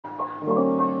So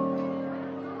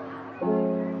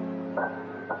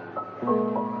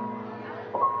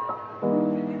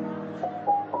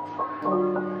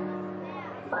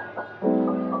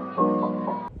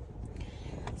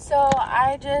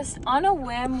I just on a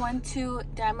whim went to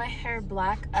dye my hair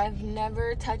black. I've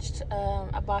never touched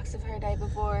a box of hair dye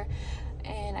before,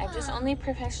 and I've just only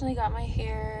professionally got my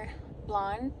hair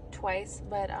blonde twice.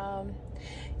 But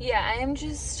yeah,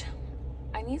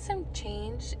 I need some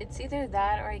change. It's either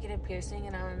that or I get a piercing,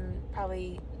 and I'm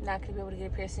probably not gonna be able to get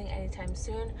a piercing anytime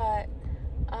soon. But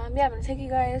yeah, I'm gonna take you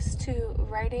guys to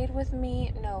Rite Aid with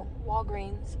me. No,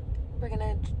 Walgreens. We're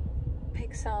gonna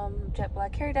pick some jet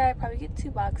black hair dye. Probably get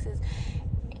 2 boxes.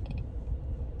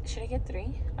 Should I get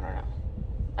 3? I don't know.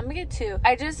 I'm gonna get 2.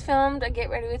 I just filmed a Get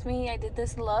Ready With Me. I did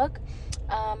this look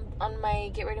on my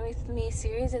Get Ready With Me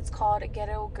series. It's called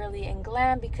Ghetto, Girly, and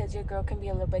Glam, because your girl can be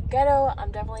a little bit ghetto.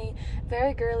 I'm definitely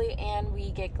very girly and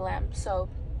we get glam. So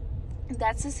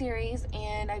that's the series,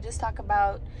 and I just talk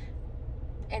about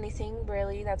anything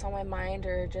really that's on my mind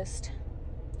or just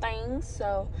things.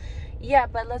 So yeah,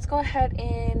 but let's go ahead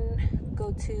and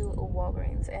go to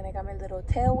Walgreens, and I got my little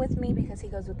tail with me because he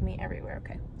goes with me everywhere.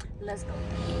 Okay, let's go.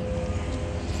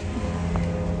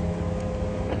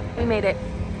 We made it.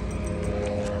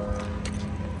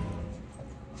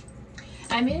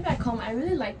 I made it back home. I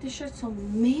really like this shirt, so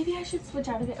maybe I should switch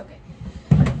out of it. Okay.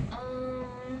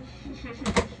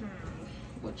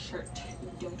 What shirt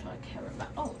don't I care about?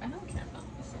 Oh, I don't care about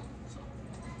this one. So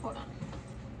hold on.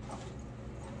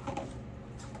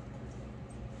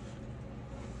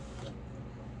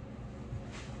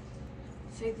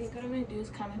 So I think what I'm going to do is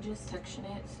kind of just section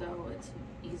it so it's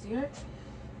easier.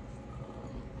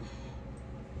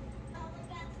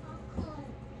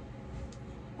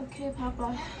 Okay,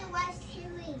 Papa.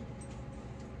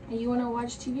 You want to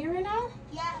watch TV right now?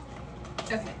 Yeah.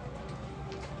 Okay.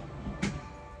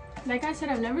 Like I said,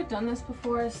 I've never done this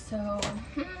before, so...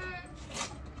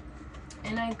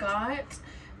 And I got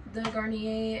the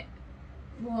Garnier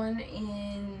one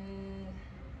in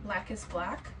Blackest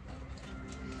Black.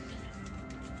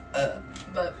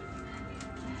 But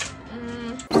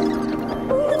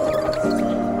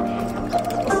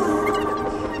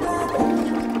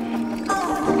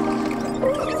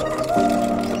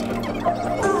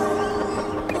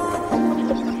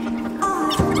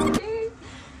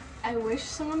I wish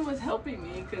someone was helping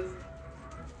me, because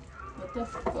what the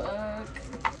fuck?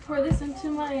 Pour this into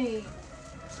my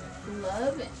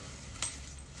glove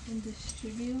and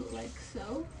distribute like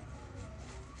so.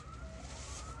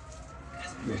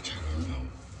 Bitch, I don't know.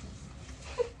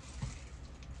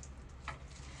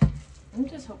 I'm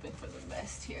just hoping for the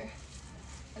best here.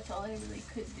 That's all I really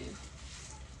could do.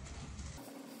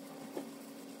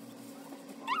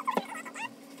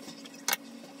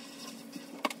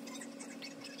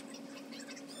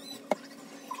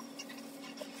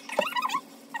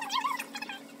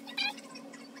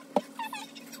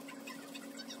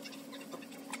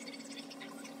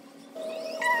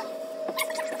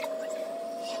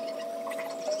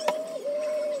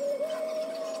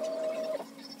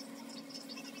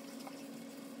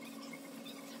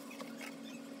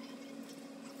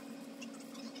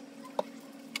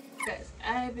 Guys,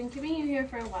 I've been keeping you here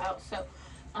for a while, so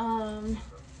I'm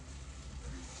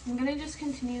gonna just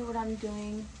continue what I'm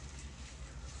doing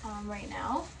right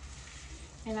now,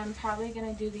 and I'm probably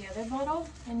gonna do the other bottle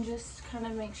and just kind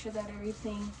of make sure that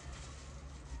everything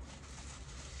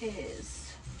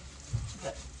is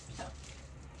good.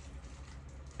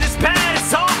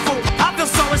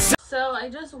 So I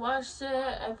just washed it.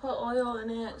 I put oil in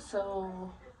it,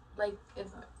 so like if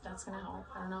that's gonna help,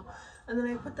 I don't know. And then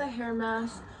I put the hair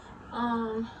mask.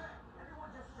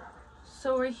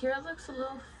 So right here it looks a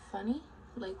little funny,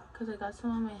 like because I got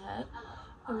some on my head,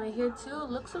 and right here too it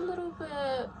looks a little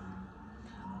bit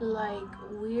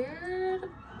like weird,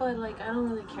 but like I don't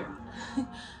really care.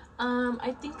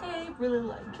 I think I really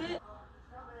like it.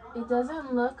 It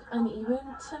doesn't look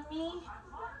uneven to me.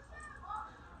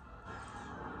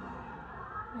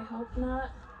 I hope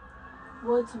not.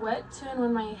 Well, it's wet too, and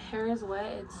when my hair is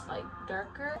wet it's like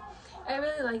darker. I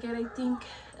really like it. I think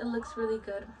it looks really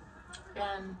good,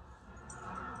 and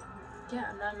yeah,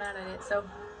 I'm not mad at it. So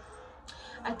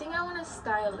I think I want to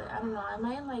style it. I don't know, I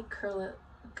might like curl it,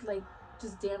 like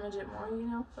just damage it more, you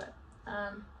know, but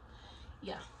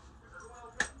yeah.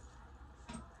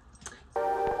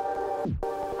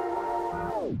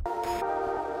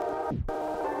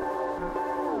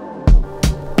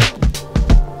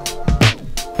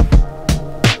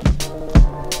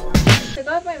 Took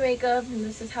off my makeup, and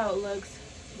this is how it looks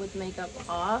with makeup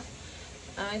off.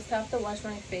 I still have to wash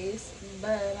my face,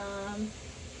 but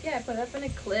yeah, I put it up in a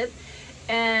clip,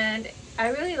 and I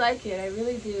really like it. I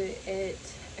really do. I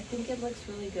think it looks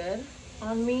really good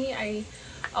on me. I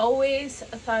always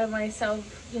thought of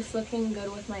myself just looking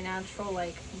good with my natural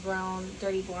like brown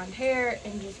dirty blonde hair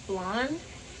and just blonde,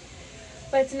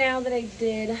 but now that I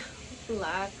did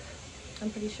black, I'm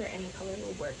pretty sure any color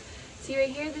will work. See right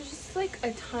here, there's just like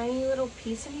a tiny little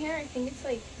piece in here. I think it's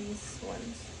like these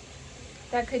ones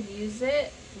that could use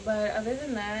it, but other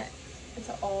than that, it's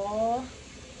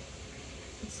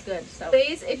good. So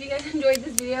please, if you guys enjoyed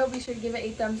this video, be sure to give it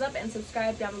a thumbs up and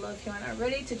subscribe down below if you aren't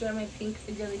already to join my Pink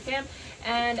Girly fam,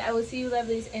 and I will see you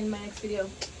lovelies in my next video.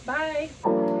 Bye.